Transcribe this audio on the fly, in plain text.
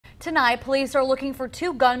Tonight, police are looking for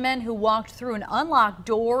two gunmen who walked through an unlocked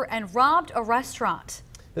door and robbed a restaurant.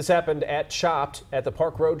 This happened at Chopped at the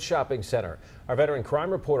Park Road Shopping Center. Our veteran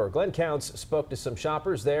crime reporter Glenn Counts spoke to some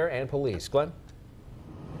shoppers there and police. Glenn?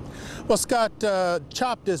 Well, Scott,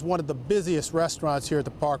 Chopped is one of the busiest restaurants here at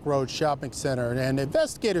the Park Road Shopping Center, and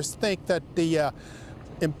investigators think that the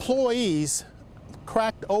employees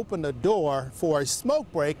cracked open the door for a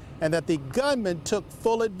smoke break and that the gunman took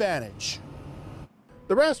full advantage.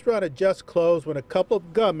 The restaurant had just closed when a couple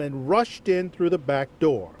of gunmen rushed in through the back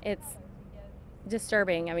door. It's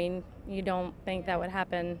disturbing. I mean, you don't think that would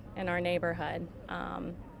happen in our neighborhood,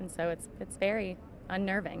 and so it's very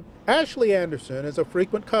unnerving. Ashley Anderson is a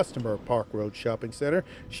frequent customer of Park Road Shopping Center.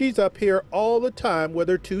 She's up here all the time with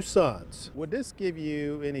her two sons. Would this give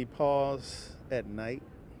you any pause at night?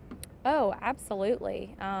 Oh,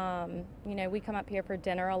 absolutely. You know, we come up here for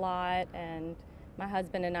dinner a lot, and my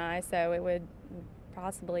husband and I, so it would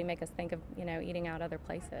possibly make us think of, you know, eating out other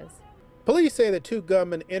places. Police say the two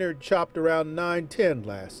gunmen entered Chopped around 9:10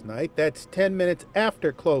 last night. That's 10 minutes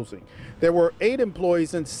after closing. There were 8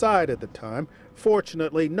 employees inside at the time.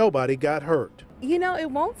 Fortunately, nobody got hurt. You know, it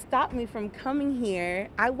won't stop me from coming here.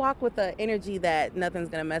 I walk with the energy that nothing's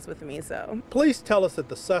gonna mess with me, so. Police tell us that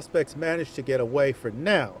the suspects managed to get away for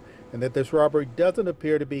now, and that this robbery doesn't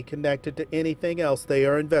appear to be connected to anything else they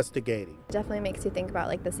are investigating. Definitely makes you think about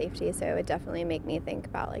like the safety, so it would definitely make me think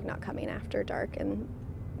about like not coming after dark and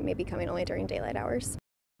maybe coming only during daylight hours.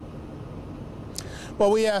 Well,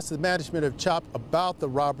 we asked the management of Chopped about the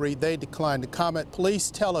robbery. They declined to comment. Police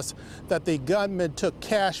tell us that the gunmen took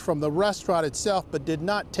cash from the restaurant itself but did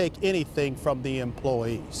not take anything from the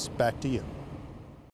employees. Back to you.